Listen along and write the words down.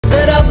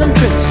golden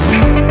tricks.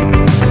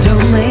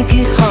 Don't make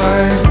it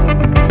hard.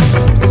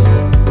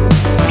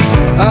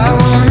 I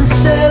wanna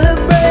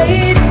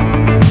celebrate,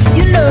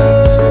 you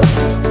know,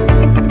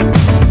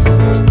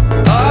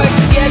 our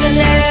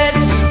togetherness,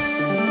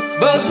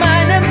 both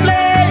mind and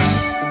flesh.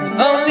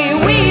 Only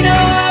we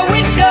know